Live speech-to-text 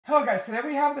Hello guys, today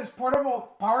we have this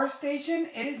portable power station.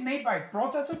 It is made by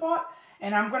BrotatoBot,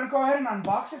 and I'm going to go ahead and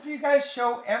unbox it for you guys,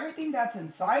 show everything that's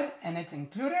inside and it's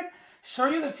included, show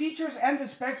you the features and the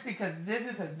specs because this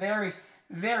is a very,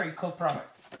 very cool product.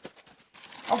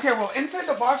 Okay, well inside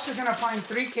the box you're going to find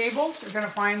 3 cables. You're going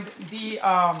to find the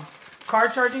car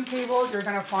charging cable, you're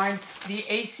going to find the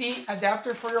AC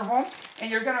adapter for your home,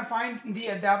 and you're going to find the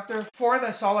adapter for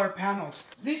the solar panels.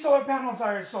 These solar panels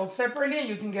are sold separately and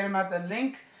you can get them at the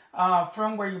link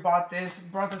from where you bought this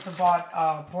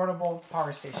BrotatoBot portable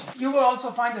power station. You will also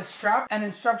find a strap and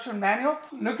instruction manual.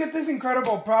 Look at this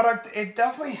incredible product. It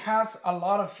definitely has a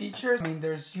lot of features. I mean,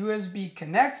 there's USB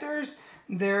connectors,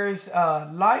 there's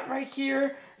a light right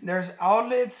here, there's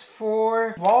outlets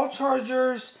for wall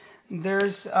chargers,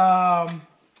 there's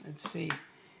let's see,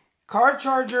 car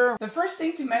charger. The first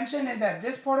thing to mention is that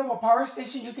this portable power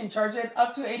station, you can charge it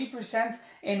up to 80%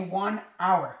 in 1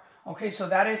 hour. Okay, so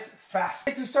that is fast.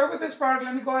 Okay, to start with this product,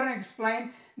 let me go ahead and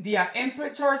explain the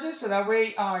input charges so that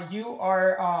way you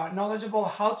are knowledgeable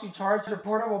how to charge your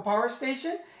portable power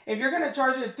station. If you're going to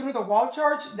charge it through the wall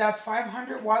charge, that's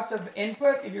 500 watts of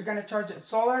input. If you're going to charge it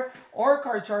solar or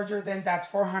car charger, then that's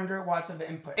 400 watts of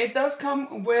input. It does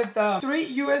come with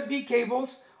 3 USB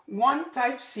cables, 1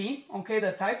 Type-C. Okay,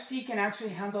 the Type-C can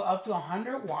actually handle up to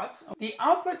 100 watts. The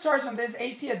output charge on this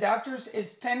AC adapters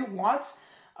is 10 watts.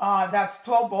 That's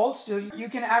 12 volts. So you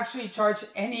can actually charge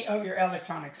any of your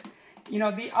electronics. You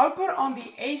know, the output on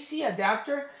the AC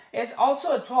adapter is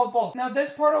also a 12 volts. Now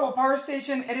this portable power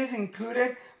station, it is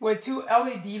included with 2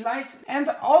 LED lights, and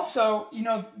also, you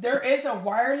know, there is a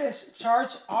wireless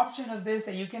charge option of this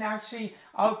that you can actually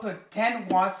output 10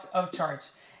 watts of charge.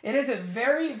 It is a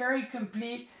very, very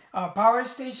complete power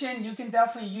station. You can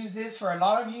definitely use this for a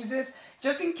lot of uses.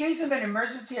 Just in case of an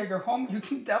emergency at your home, you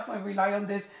can definitely rely on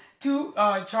this to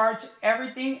charge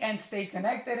everything and stay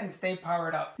connected and stay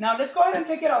powered up. Now let's go ahead and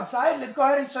take it outside. Let's go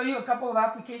ahead and show you a couple of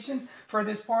applications for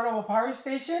this portable power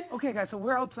station. Okay guys, so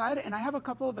we're outside and I have a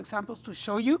couple of examples to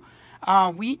show you.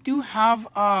 We do have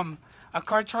a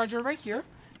car charger right here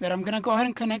that I'm gonna go ahead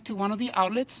and connect to one of the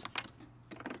outlets.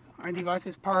 Our device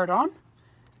is powered on.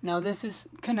 Now this is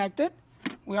connected.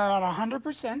 We are at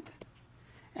 100%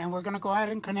 and we're gonna go ahead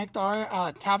and connect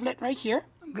our tablet right here.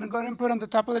 I'm going to go ahead and put on the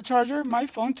top of the charger my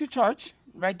phone to charge.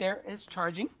 Right there is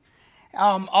charging.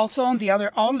 Also on the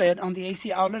other outlet, on the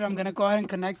AC outlet, I'm going to go ahead and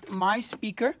connect my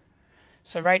speaker.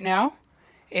 So right now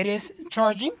it is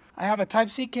charging. I have a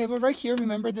Type-C cable right here.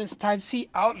 Remember, this Type-C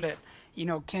outlet, you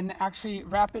know, can actually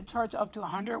rapid charge up to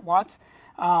 100 watts.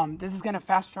 This is going to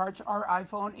fast charge our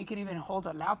iPhone. It can even hold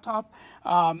a laptop.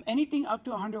 Anything up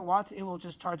to 100 watts, it will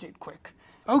just charge it quick.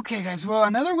 Okay guys, well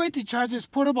another way to charge this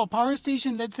portable power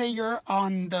station, let's say you're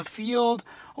on the field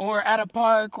or at a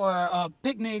park or a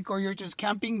picnic or you're just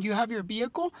camping, you have your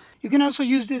vehicle. You can also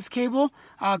use this cable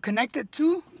connected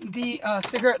to the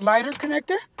cigarette lighter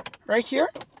connector right here.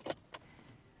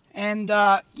 And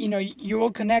you know, you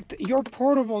will connect your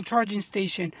portable charging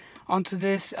station onto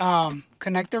this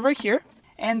connector right here.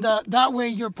 And that way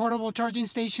your portable charging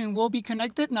station will be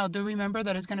connected. Now do remember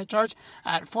that it's going to charge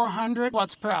at 400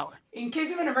 watts per hour. In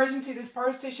case of an emergency, this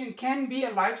power station can be a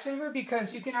lifesaver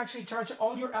because you can actually charge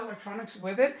all your electronics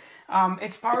with it.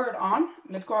 It's powered on.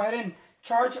 Let's go ahead and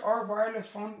charge our wireless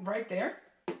phone right there.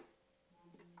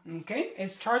 Okay,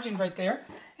 it's charging right there.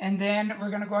 And then we're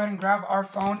going to go ahead and grab our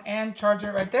phone and charge it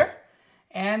right there.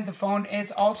 And the phone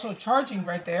is also charging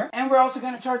right there. And we're also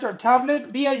going to charge our tablet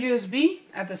via USB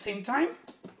at the same time.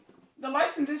 The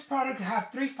lights in this product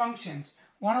have 3 functions.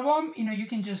 One of them, you know, you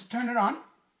can just turn it on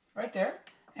right there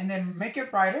and then make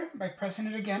it brighter by pressing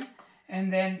it again,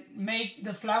 and then make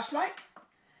the flashlight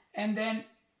and then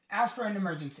ask for an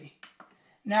emergency.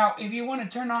 Now, if you want to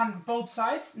turn on both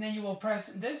sides, then you will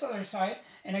press this other side,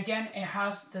 and again, it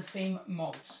has the same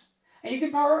modes. And you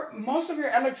can power most of your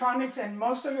electronics and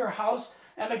most of your house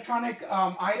electronic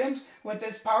items with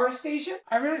this power station.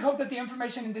 I really hope that the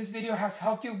information in this video has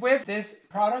helped you with this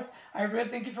product. I really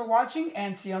thank you for watching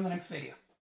and see you on the next video.